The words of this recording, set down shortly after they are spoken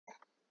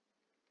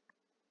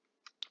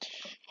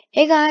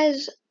Hey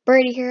guys,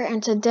 Brady here,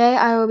 and today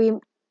I will be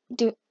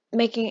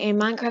making a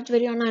Minecraft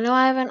video. And I know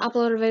I haven't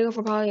uploaded a video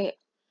for probably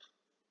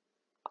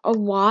a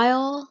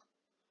while,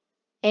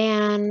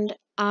 and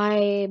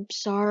I'm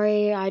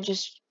sorry. I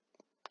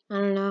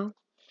don't know.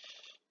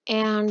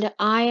 And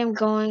I am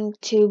going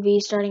to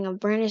be starting a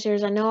brand new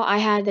series. I know I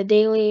had the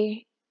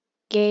Daily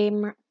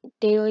Gamer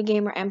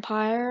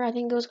Empire, I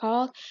think it was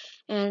called,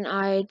 and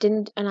I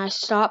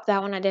stopped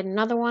that one. I did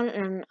another one,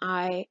 and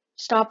I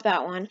stopped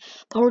that one,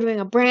 but we're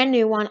doing a brand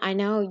new one. I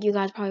know you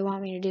guys probably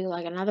want me to do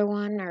like another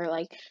one or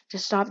like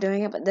just stop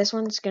doing it, but this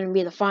one's gonna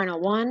be the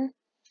final one.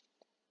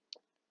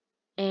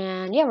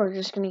 And yeah, we're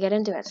just gonna get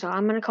into it. So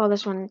I'm gonna call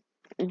this one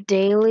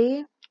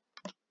Daily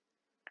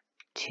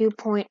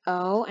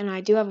 2.0, and I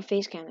do have a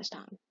face cam this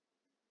time.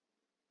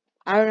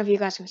 I don't know if you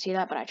guys can see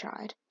that, but I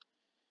tried.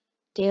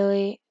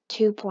 Daily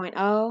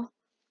 2.0.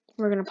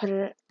 We're gonna put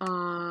it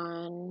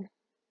on.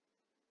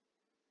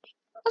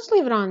 Let's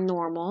leave it on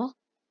normal.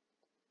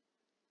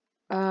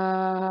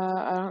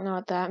 I don't know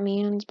what that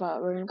means,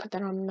 but we're gonna put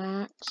that on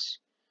max.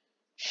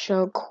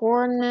 Show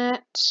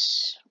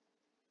coordinates.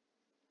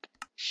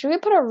 Should we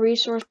put a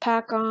resource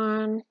pack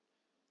on?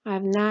 I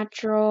have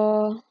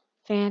natural,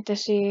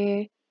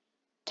 fantasy,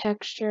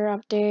 texture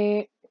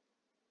update,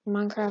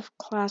 Minecraft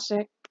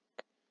classic,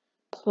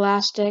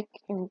 plastic,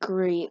 and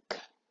Greek.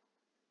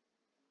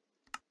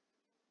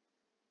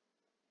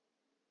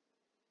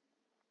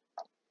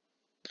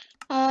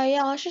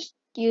 Yeah, let's just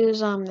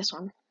use this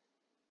one.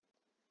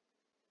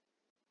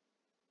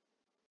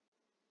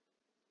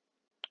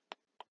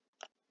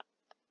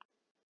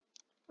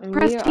 And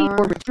Press T or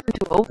return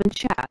to open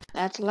chat.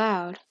 That's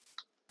loud.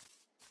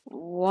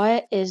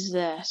 What is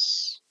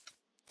this?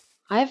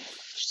 I've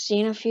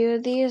seen a few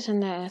of these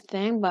in the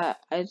thing, but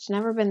it's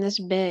never been this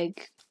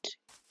big.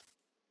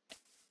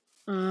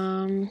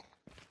 Well,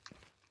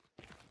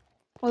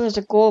 there's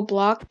a gold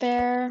block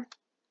there.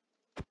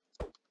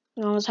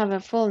 You almost have a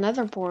full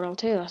nether portal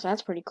too, so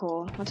that's pretty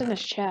cool. What's in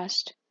this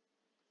chest?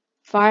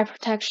 Fire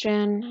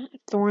protection,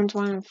 thorns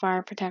one, and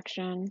fire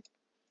protection.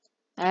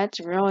 That's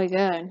really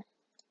good.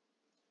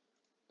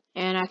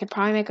 And I could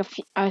probably make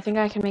I think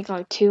I can make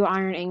like 2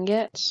 iron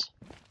ingots.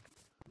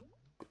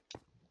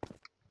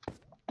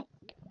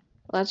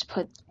 Let's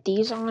put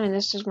these on, and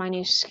this is my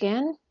new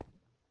skin.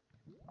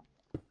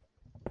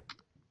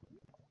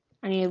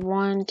 I need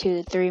 1,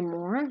 2, 3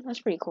 more.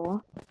 That's pretty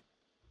cool.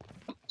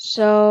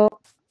 So,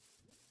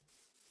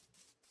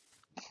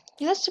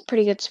 yeah, that's a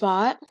pretty good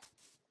spot.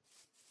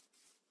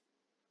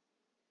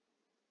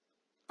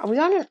 Are we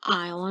on an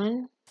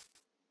island?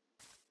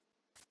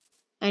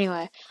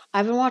 Anyway,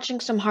 I've been watching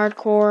some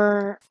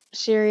hardcore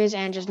series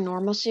and just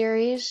normal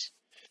series.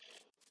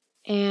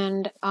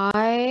 And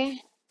I'm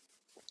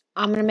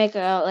gonna make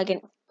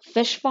a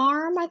fish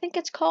farm, I think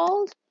it's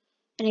called.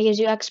 And it gives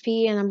you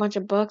XP and a bunch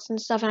of books and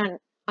stuff. And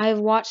I've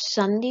watched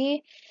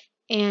Sunday,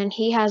 and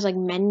he has like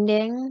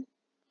mending.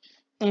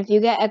 And if you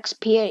get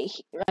XP, it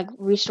like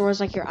restores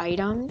like your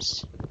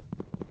items.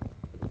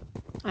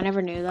 I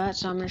never knew that,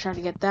 so I'm gonna try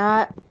to get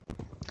that.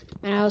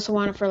 And I also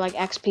want it for like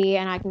XP,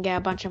 and I can get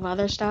a bunch of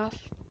other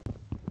stuff.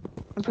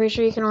 I'm pretty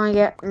sure you can only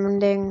get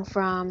mending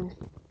from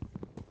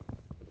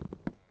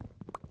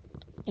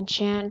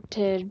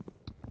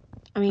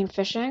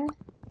fishing.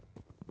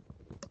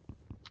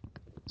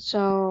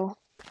 So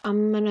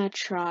I'm gonna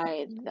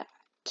try that.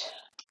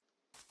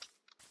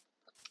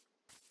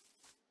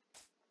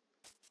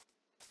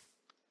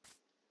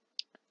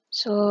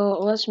 So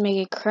let's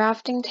make a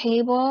crafting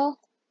table.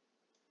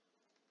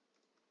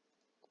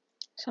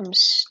 Some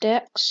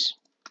sticks.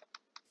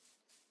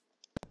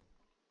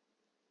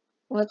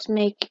 Let's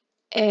make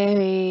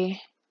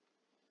a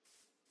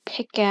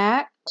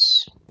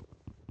pickaxe.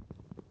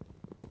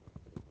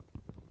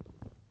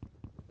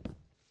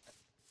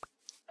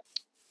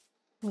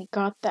 We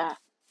got that.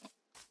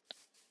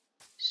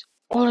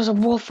 Oh, there's a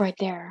wolf right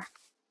there.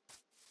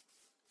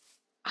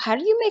 How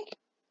do you make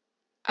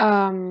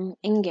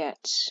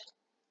ingots?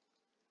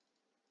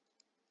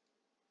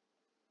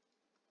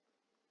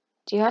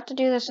 Do you have to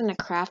do this in the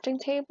crafting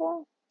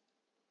table?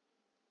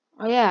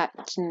 Oh yeah,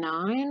 it's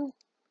 9.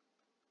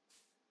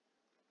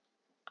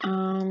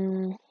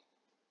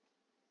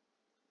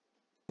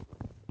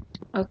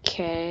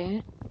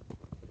 Okay.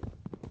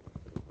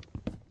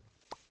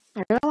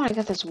 I really want to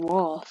get this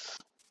wolf.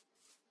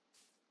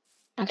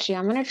 Actually,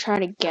 I'm gonna try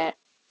to.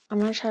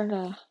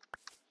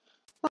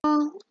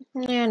 Well,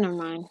 yeah, never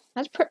mind.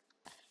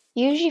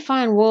 You usually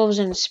find wolves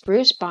in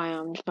spruce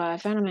biomes, but I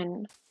found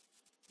them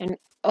in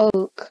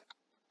oak.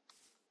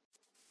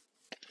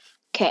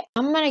 Okay,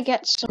 I'm gonna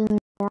get some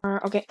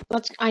more. Okay,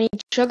 I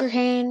need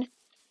sugarcane,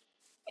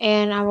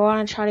 and I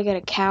want to try to get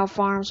a cow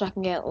farm so I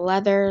can get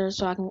leather.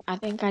 I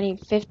think I need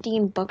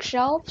 15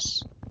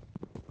 bookshelves,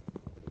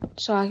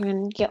 so I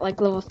can get like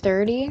level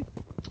 30.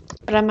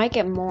 But I might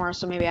get more,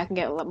 so maybe I can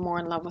get more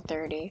in level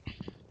 30.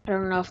 I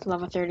don't know if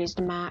level 30 is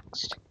the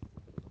maxed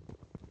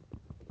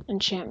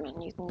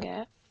enchantment you can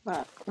get,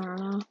 but I don't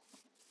know.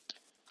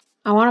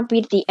 I want to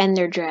beat the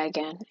Ender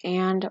Dragon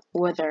and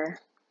Wither.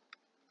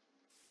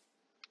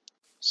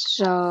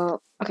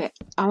 So, okay,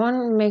 I want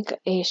to make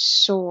a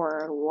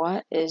sword.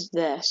 What is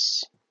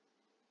this?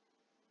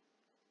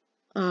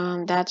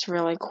 That's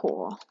really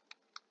cool.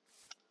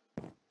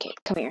 Okay,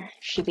 come here,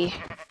 sheepy.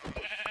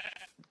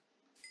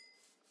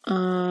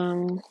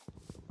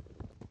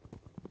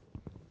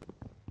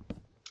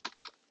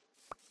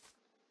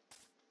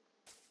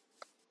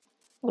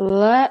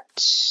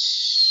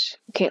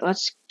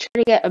 Let's try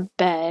to get a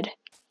bed.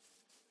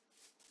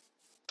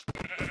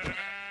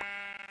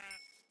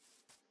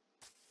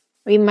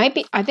 We might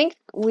be, I think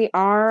we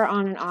are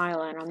on an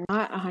island. I'm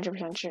not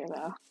 100% sure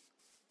though.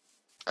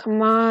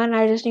 Come on,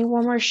 I just need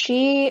one more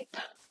sheep.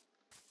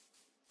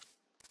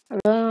 I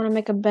really want to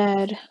make a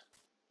bed.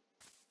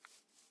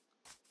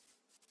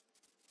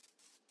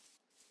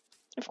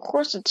 Of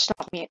course it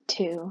stopped me at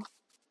 2.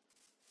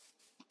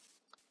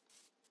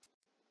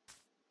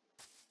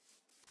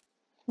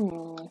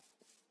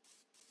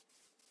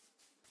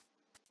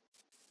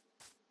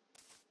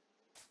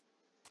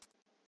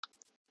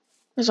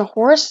 There's a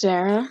horse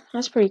there.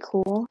 That's pretty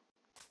cool.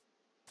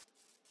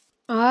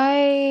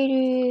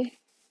 I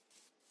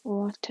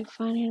want to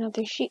find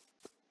another sheep.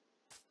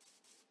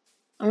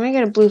 I'm gonna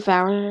get a blue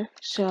flower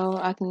so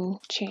I can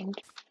change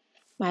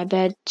my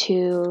bed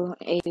to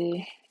a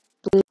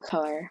blue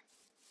color.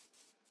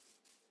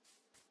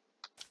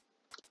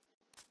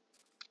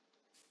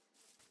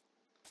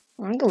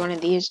 I'm gonna get one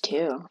of these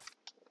too.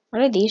 What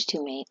do these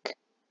two make?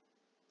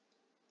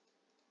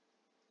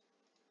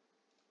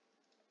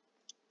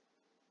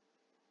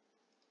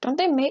 Don't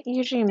they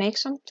usually make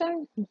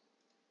something?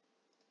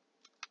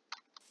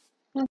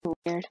 That's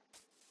weird.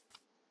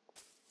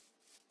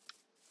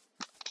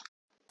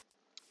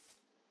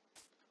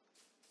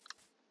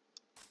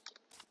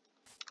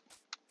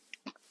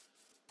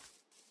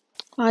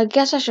 I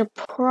guess I should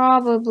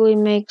probably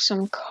make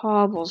some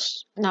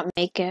cobbles. Not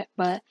make it,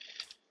 but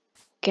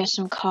get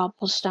some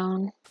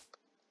cobblestone.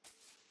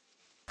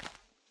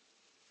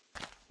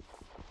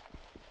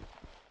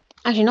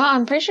 Actually, no,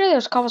 I'm pretty sure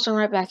there's cobblestone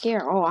right back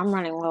here. Oh, I'm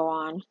running low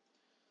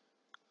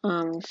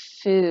on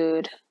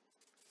food.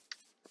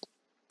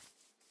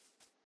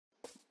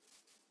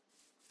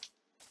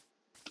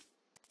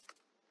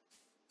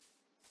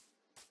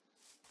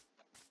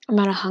 I'm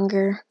out of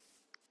hunger.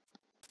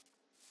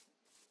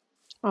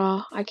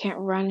 Well, I can't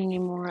run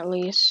anymore at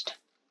least.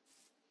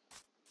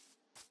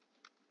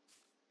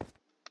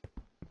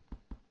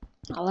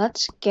 Now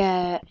let's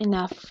get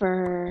enough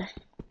for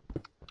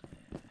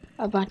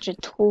a bunch of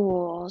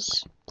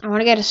tools. I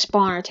want to get a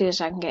spawner too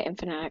so I can get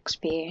infinite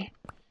XP.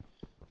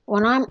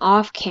 When I'm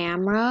off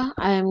camera,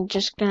 I'm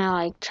just gonna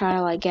like try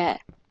to like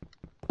get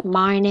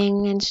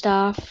mining and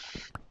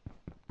stuff.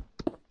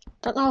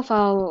 Don't know if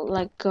I'll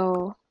like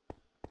go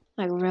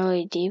like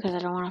really deep because I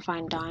don't want to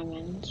find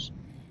diamonds.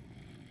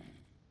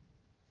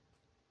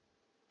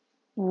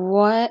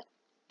 What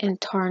in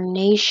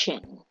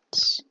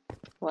tarnations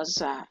was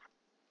that?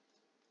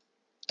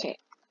 Okay,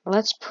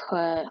 let's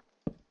put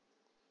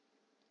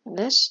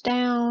this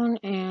down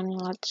and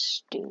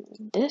let's do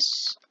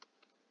this.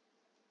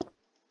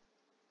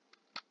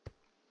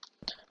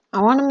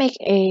 I want to make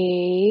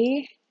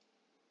a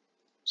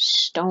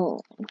stone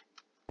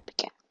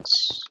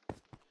pickaxe.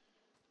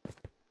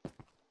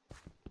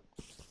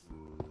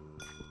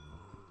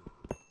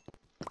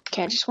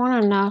 Okay, I just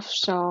want enough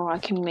so I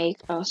can make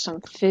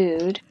some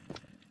food.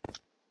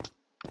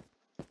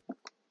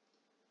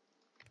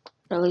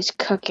 Or at least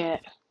cook it.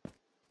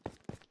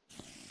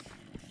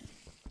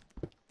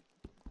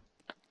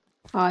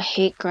 Oh, I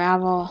hate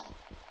gravel.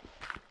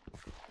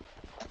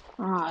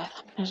 Oh,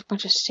 there's a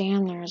bunch of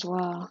sand there as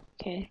well.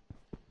 Okay.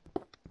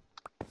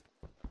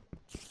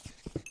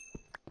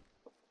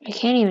 I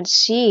can't even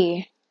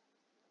see.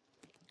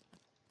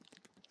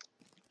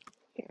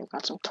 Here, I've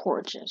got some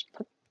torches.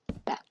 Put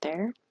that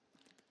there.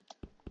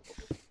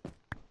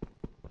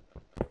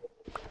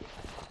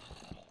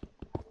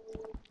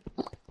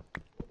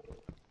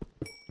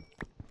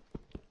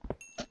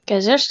 Okay,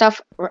 is there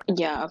stuff?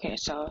 Yeah, okay,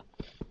 so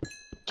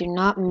do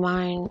not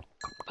mind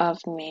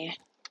of me.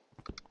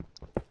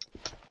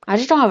 I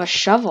just don't have a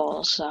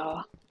shovel,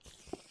 so.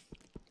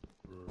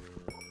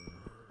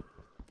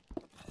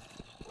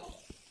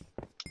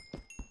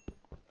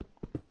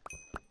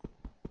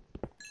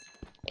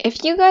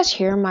 If you guys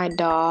hear my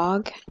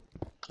dog,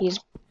 he's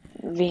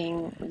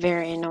being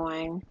very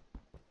annoying.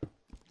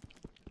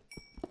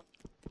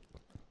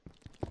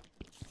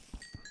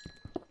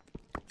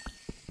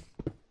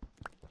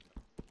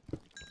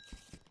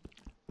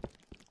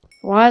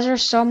 Why is there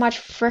so much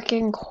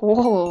freaking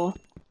coal?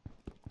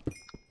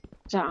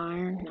 Is that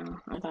iron? No,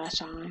 I thought I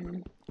saw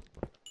iron.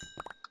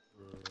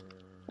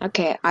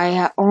 Okay,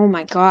 oh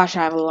my gosh,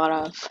 I have a lot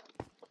of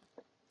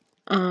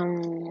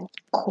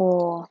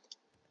coal.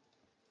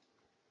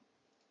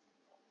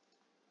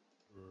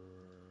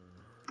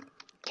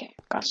 Okay,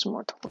 got some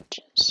more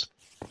torches.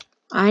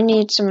 I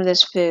need some of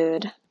this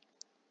food.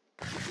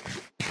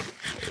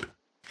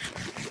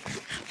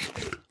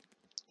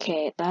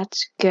 Okay,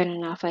 that's good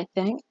enough, I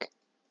think.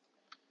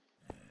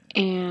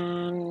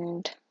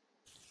 And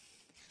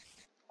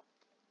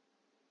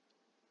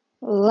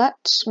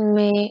Let's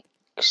make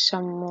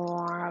some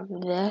more of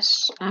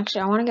this.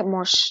 Actually, I want to get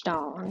more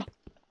stone.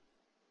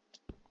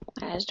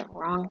 That is the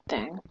wrong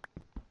thing.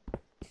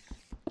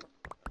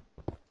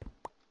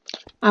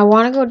 I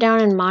want to go down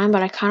in mine,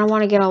 but I kind of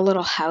want to get a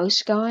little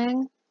house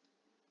going.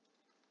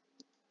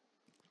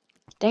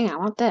 Dang, I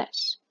want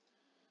this.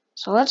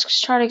 So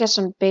let's try to get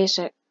some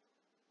basic...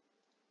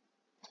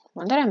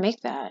 When did I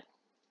make that?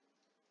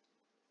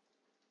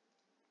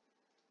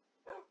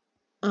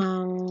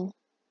 I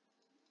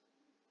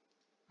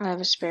have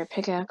a spare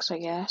pickaxe, I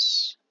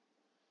guess.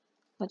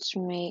 Let's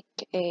make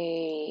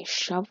a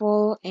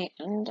shovel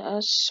and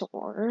a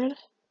sword.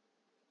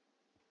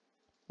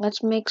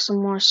 Let's make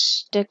some more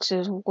sticks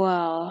as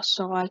well,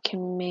 so I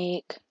can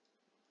make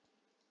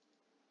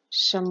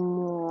some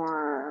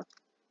more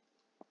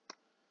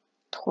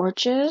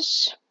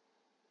torches.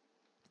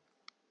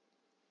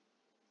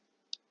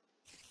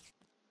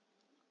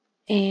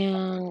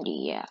 And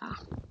yeah.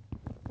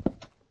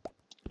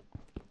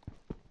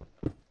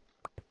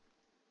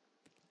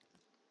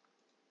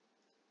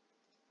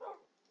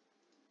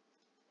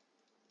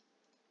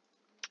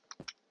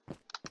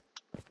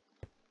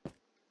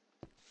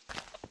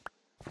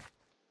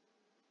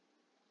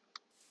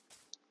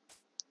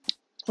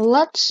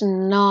 Let's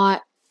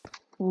not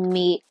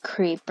meet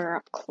creeper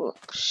up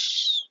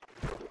close.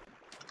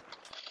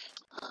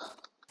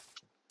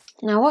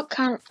 Now what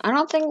kind... I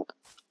don't think...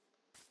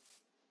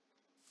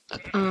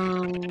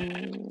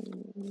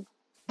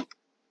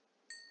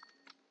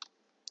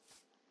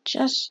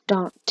 Just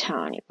don't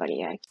tell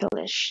anybody I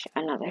killed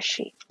another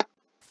sheep.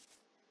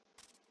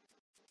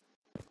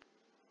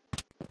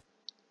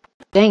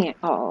 Dang it.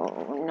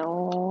 Oh,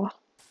 no.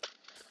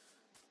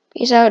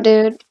 Peace out,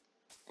 dude.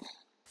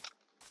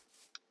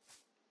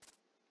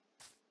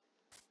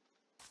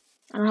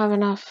 I don't have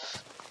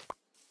enough.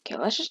 Okay,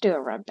 let's just do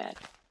a red bed.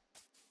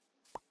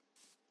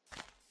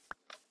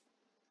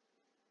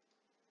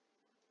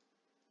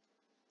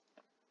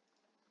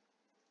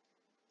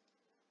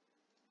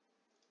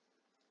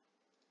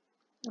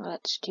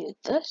 Let's do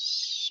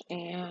this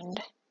and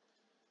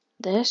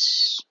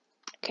this.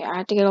 Okay, I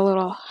have to get a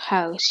little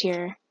house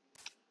here.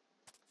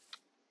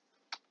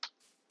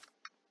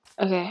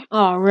 Okay.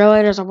 Oh,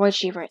 really? There's a white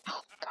sheep right...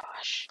 Oh,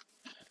 gosh.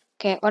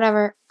 Okay,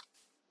 whatever.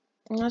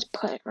 Let's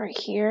put it right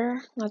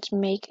here. Let's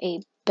make a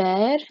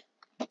bed.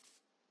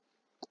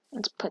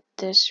 Let's put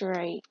this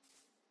right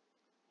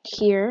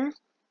here.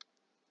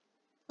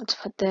 Let's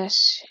put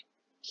this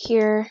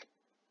here.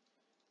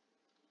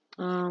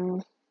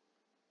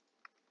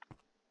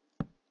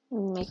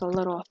 Make a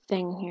little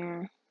thing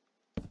here.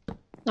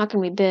 Not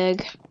gonna be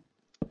big.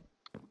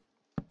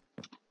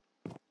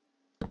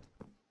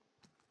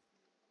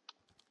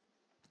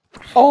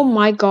 Oh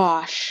my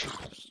gosh.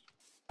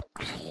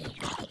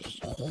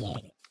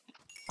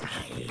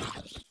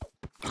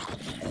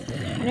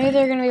 I knew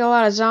there were gonna be a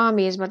lot of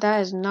zombies, but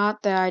that is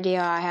not the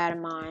idea I had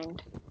in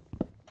mind.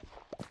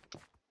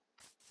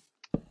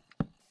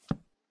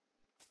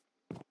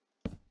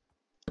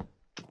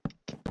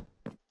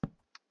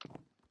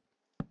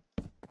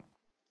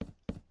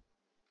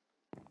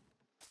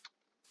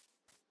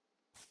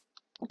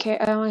 Okay,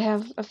 I only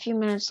have a few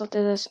minutes left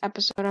of this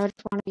episode. I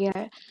just want to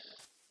get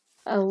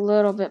a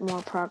little bit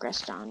more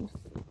progress done.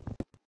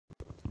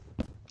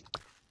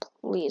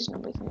 Please,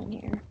 nobody come in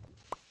here.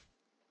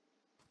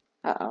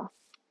 Uh-oh.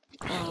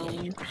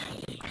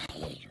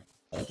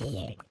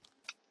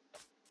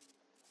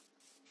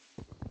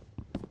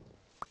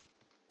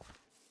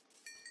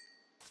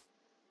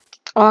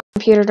 Oh,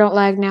 computer, don't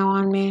lag now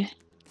on me.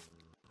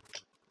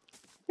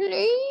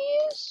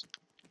 Please?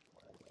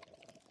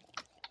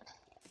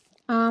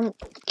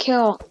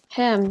 Kill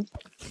him.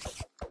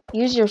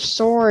 Use your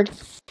sword.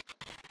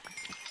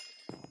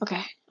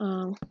 Okay,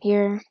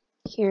 here.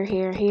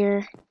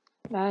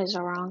 That is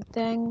the wrong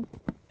thing.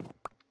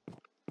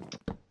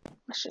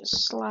 Let's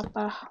just slap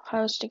a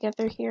house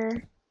together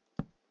here.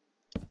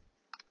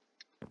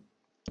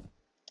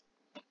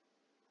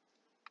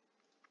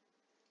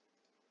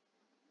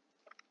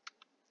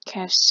 Okay,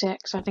 I have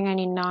 6. I think I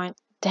need 9.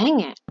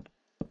 Dang it!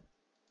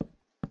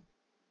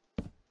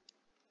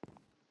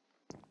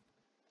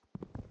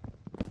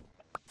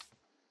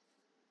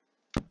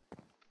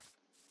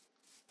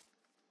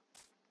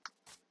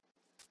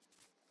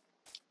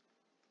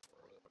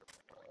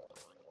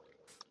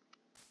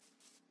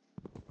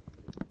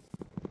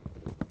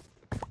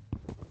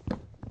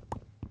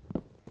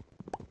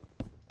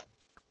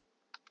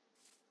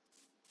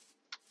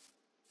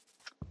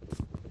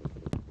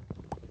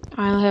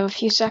 I only have a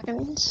few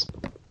seconds.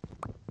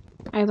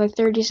 I have like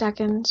 30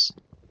 seconds.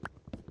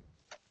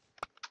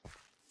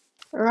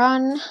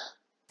 Run.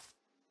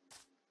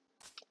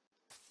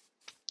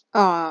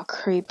 Oh,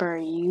 creeper,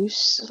 you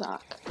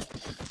suck.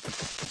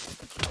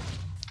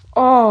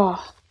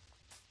 Oh.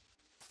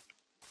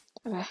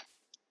 Okay.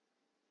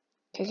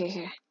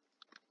 Okay.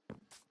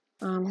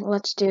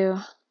 Let's do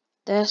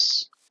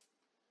this.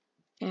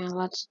 And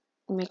let's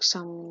make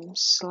some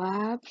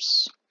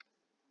slabs.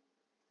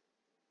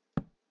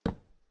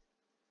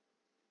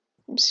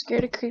 I'm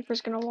scared a creeper's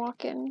gonna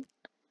walk in.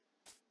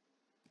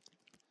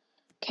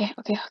 Okay.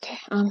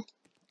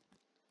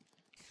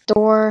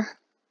 Door.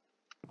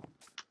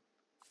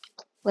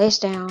 Lays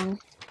down.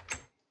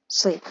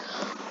 Sleep.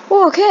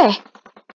 Oh, okay.